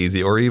is that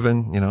easy. Or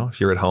even,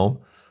 if you're at home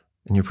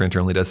and your printer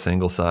only does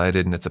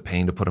single-sided and it's a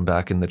pain to put them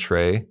back in the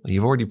tray,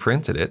 you've already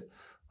printed it.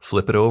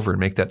 Flip it over and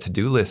make that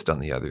to-do list on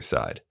the other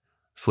side.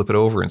 Flip it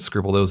over and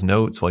scribble those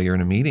notes while you're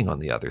in a meeting on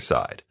the other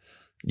side.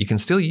 You can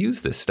still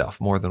use this stuff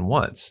more than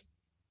once.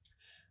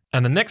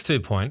 And the next 2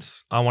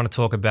 points, I want to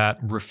talk about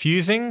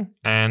refusing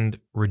and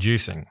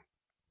reducing.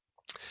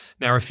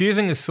 Now,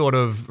 refusing is sort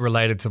of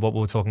related to what we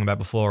were talking about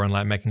before, and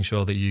like making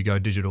sure that you go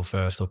digital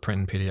first or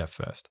print in PDF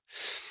first.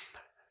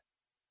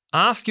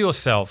 Ask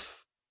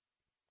yourself,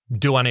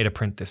 do I need to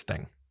print this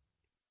thing?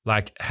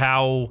 Like,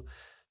 how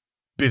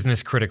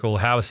business critical,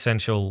 how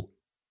essential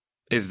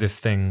is this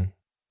thing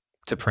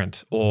to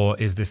print, or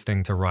is this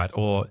thing to write,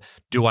 or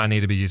do I need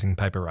to be using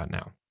paper right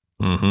now?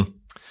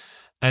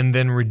 And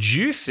then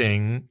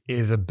reducing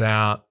is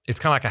about, it's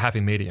kind of like a happy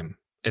medium.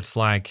 It's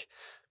like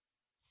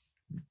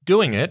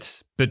doing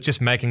it, but just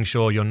making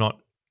sure you're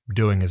not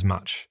doing as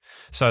much.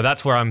 So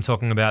that's where I'm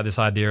talking about this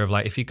idea of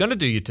like, if you're going to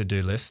do your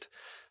to-do list,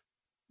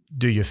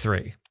 do your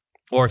 3.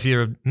 Or if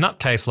you're a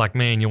nutcase like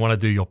me and you want to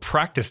do your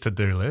practice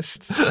to-do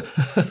list,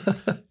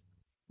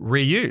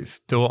 reuse.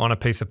 Do it on a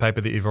piece of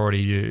paper that you've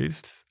already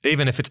used.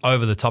 Even if it's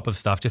over the top of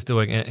stuff, just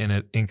doing it in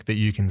an ink that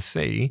you can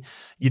see.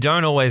 You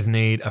don't always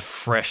need a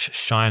fresh,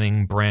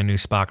 shining, brand new,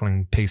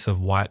 sparkling piece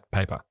of white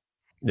paper.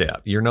 Yeah,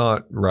 you're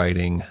not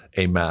writing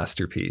a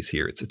masterpiece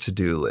here. It's a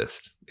to-do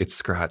list. It's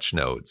scratch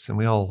notes. And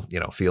we all,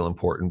 feel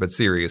important. But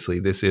seriously,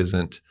 this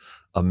isn't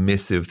a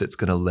missive that's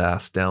going to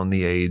last down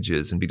the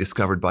ages and be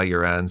discovered by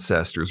your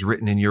ancestors,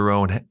 written in your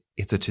own.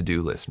 It's a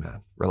to-do list,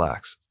 man.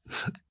 Relax.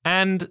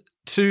 And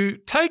to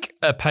take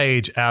a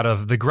page out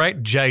of the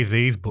great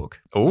Jay-Z's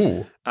book,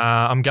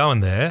 I'm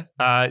going there.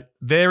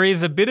 There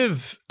is a bit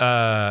of,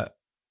 I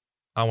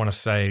want to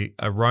say,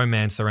 a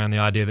romance around the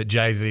idea that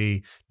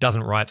Jay-Z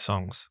doesn't write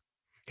songs.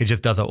 He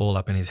just does it all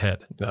up in his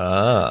head.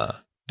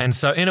 And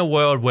so in a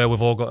world where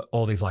we've all got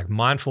all these like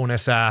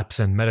mindfulness apps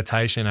and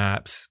meditation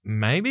apps,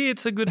 maybe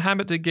it's a good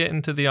habit to get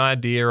into the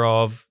idea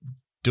of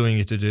doing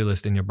your to-do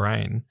list in your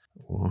brain.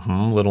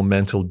 Little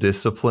mental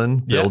discipline,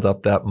 build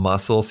up that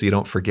muscle so you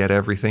don't forget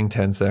everything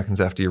 10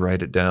 seconds after you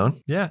write it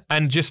down. Yeah.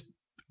 And just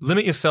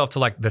limit yourself to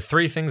like the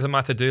 3 things on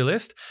my to-do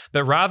list,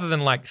 but rather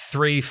than like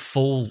 3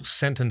 full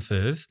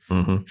sentences,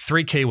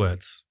 3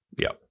 keywords.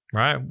 Yep.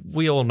 Right?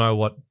 We all know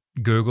what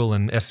Google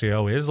and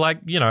SEO is. Like,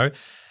 you know,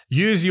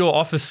 use your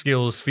office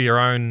skills for your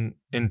own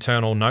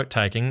internal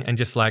note-taking and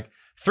just like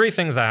 3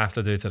 things I have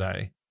to do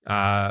today.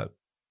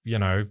 You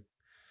know,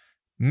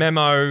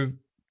 memo,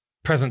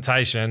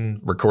 presentation.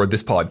 Record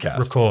this podcast.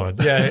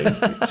 Record. Yeah.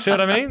 See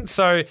what I mean?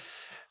 So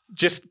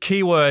just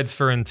keywords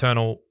for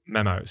internal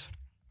memos.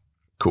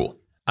 Cool.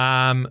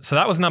 So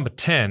that was number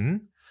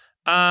 10.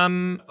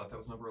 I thought that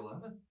was number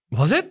 11.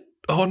 Was it?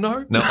 Oh,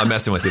 no. No, I'm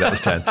messing with you. That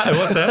was 10. It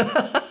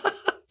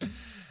was 10.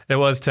 It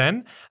was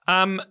 10.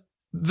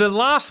 The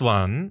last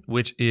one,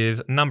 which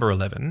is number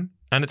 11,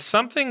 and it's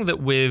something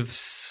that we've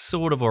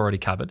sort of already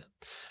covered.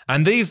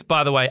 And these,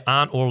 by the way,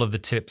 aren't all of the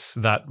tips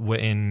that were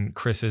in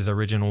Chris's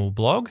original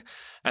blog.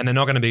 And they're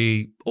not going to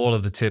be all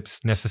of the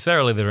tips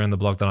necessarily that are in the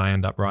blog that I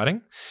end up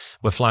writing.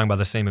 We're flying by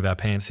the seam of our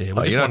pants here.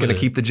 You're not going to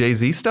keep the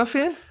Jay-Z stuff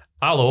in?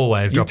 I'll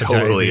always drop a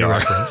Jay-Z are.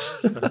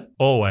 reference.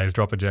 Always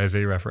drop a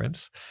Jay-Z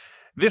reference.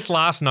 This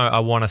last note I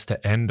want us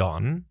to end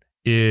on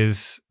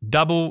is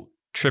double,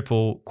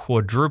 triple,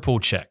 quadruple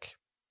check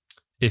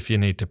if you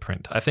need to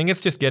print. I think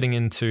it's just getting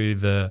into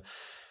the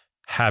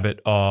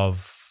habit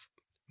of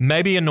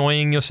maybe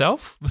annoying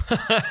yourself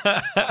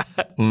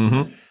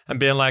and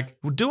being like,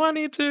 well, do I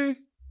need to?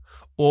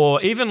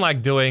 Or even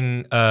like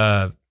doing,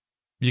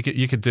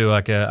 you could do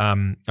like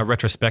a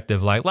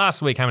retrospective, like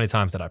last week, how many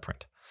times did I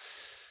print?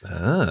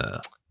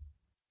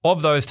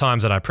 Of those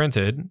times that I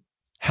printed,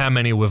 how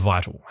many were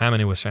vital? How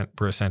many were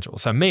essential?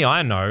 So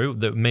I know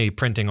that me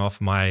printing off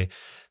my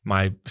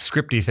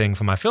scripty thing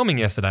for my filming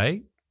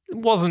yesterday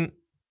wasn't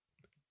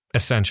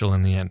essential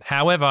in the end.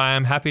 However, I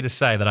am happy to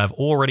say that I've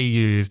already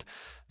used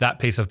that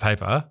piece of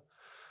paper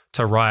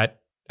to write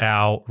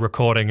our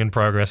recording in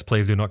progress.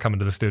 Please do not come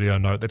into the studio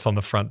note that's on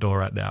the front door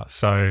right now.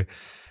 So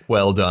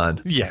well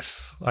done.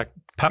 Yes. I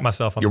pat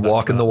myself on the back. You're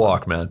walking the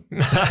walk, man.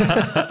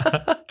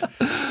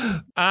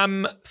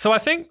 So I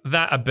think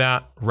that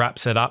about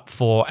wraps it up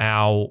for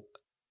our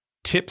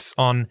tips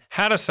on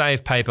how to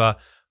save paper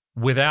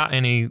without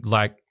any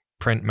like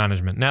print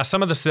management. Now,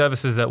 some of the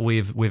services that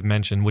we've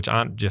mentioned, which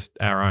aren't just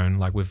our own,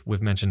 like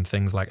we've mentioned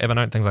things like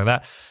Evernote, things like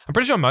that. I'm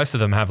pretty sure most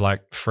of them have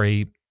like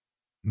free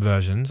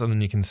versions, and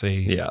then you can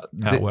see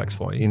how it works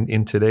for you.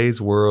 In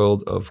today's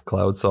world of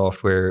cloud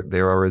software,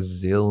 there are a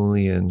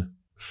zillion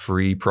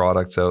free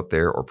products out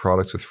there, or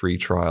products with free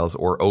trials,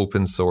 or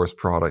open source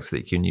products that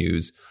you can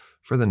use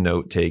for the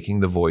note taking,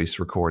 the voice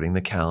recording,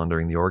 the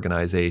calendaring, the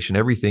organization,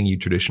 everything you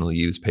traditionally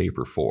use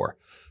paper for.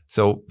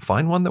 So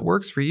find one that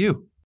works for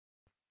you.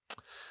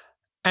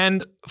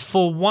 And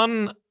for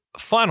one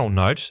final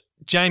note,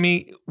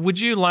 Jamie, would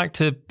you like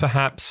to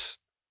perhaps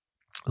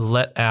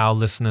let our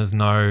listeners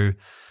know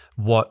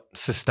what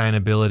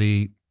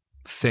sustainability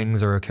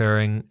things are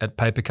occurring at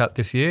Papercut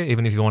this year,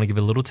 even if you want to give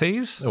a little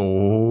tease?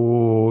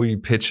 Oh, you're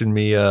pitching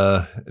me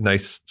a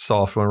nice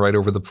soft one right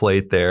over the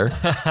plate there.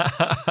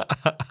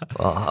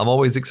 Well, I'm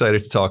always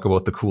excited to talk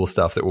about the cool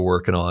stuff that we're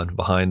working on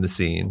behind the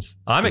scenes.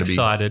 I'm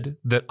excited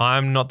that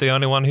I'm not the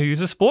only one who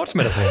uses sports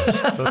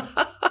metaphors.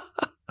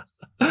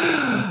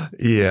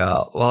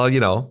 Yeah, well, you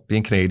know,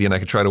 being Canadian, I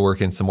could try to work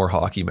in some more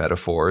hockey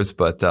metaphors,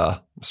 but I'm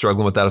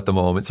struggling with that at the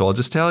moment. So I'll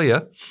just tell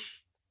you,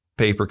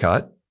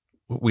 Papercut,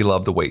 we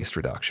love the waste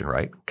reduction,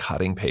 right?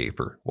 Cutting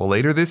paper. Well,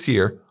 later this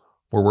year,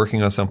 we're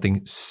working on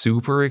something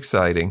super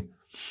exciting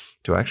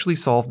to actually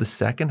solve the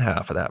second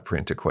half of that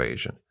print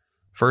equation.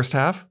 First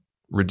half,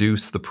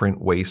 reduce the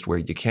print waste where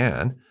you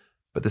can.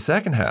 But the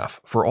second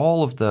half, for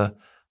all of the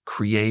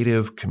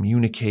creative,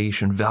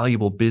 communication,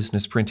 valuable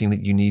business printing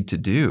that you need to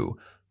do,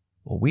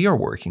 well, we are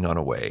working on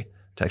a way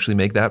to actually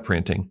make that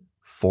printing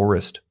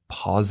forest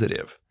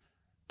positive,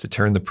 to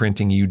turn the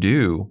printing you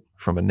do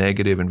from a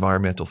negative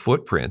environmental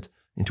footprint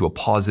into a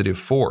positive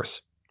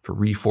force for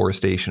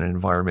reforestation and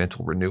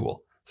environmental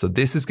renewal. So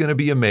this is going to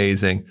be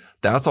amazing.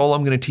 That's all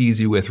I'm going to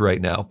tease you with right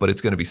now, but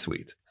it's going to be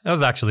sweet. That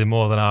was actually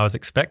more than I was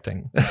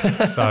expecting.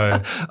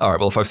 So, all right,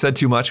 well, if I've said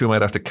too much, we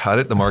might have to cut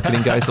it. The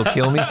marketing guys will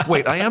kill me.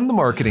 Wait, I am the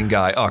marketing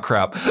guy. Oh,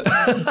 crap.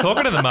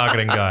 Talking to the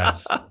marketing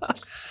guys.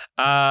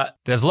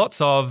 There's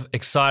lots of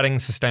exciting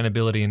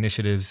sustainability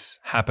initiatives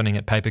happening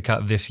at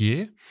Papercut this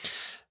year,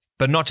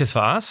 but not just for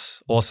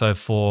us, also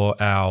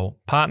for our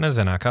partners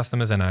and our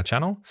customers and our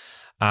channel.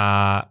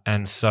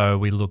 And so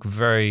we look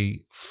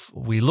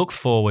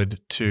forward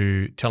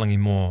to telling you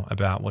more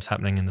about what's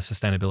happening in the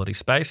sustainability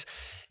space.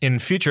 In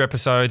future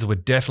episodes, we're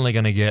definitely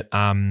going to get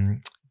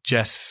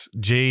Jess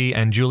G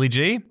and Julie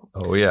G.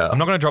 Oh, yeah. I'm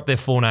not going to drop their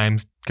full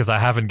names because I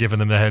haven't given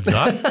them the heads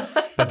up.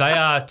 But they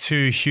are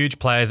two huge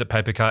players at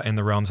Papercut in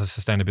the realms of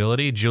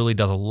sustainability. Julie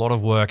does a lot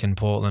of work in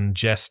Portland.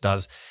 Jess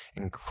does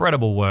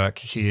incredible work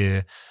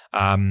here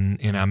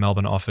in our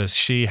Melbourne office.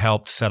 She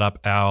helped set up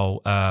our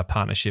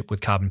partnership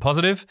with Carbon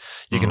Positive.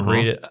 You can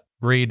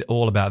read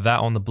all about that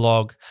on the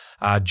blog.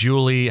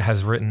 Julie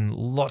has written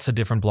lots of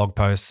different blog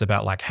posts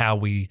about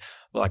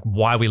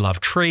why we love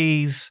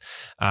trees,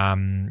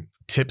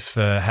 tips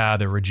for how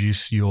to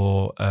reduce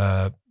your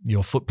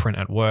footprint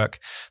at work.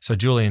 So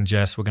Julie and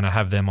Jess, we're going to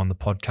have them on the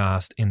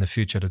podcast in the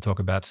future to talk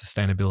about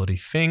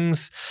sustainability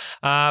things.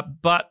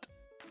 But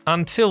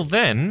until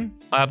then,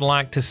 I'd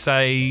like to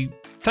say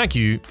thank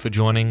you for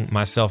joining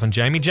myself and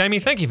Jamie. Jamie,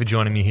 thank you for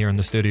joining me here in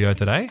the studio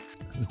today.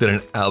 It's been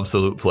an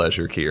absolute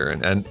pleasure,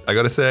 Kieran. And I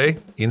got to say,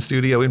 in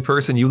studio, in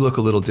person, you look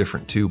a little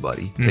different too,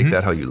 buddy. Take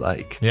that how you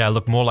like. Yeah, I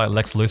look more like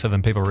Lex Luthor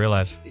than people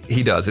realize.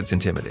 He does. It's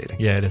intimidating.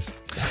 Yeah, it is.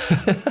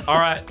 All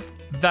right.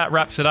 That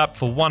wraps it up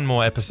for one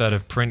more episode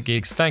of Print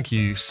Geeks. Thank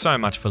you so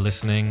much for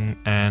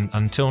listening. And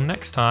until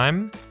next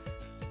time,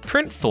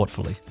 print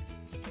thoughtfully.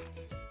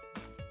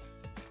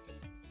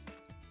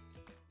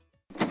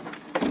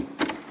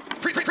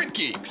 Print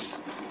Geeks.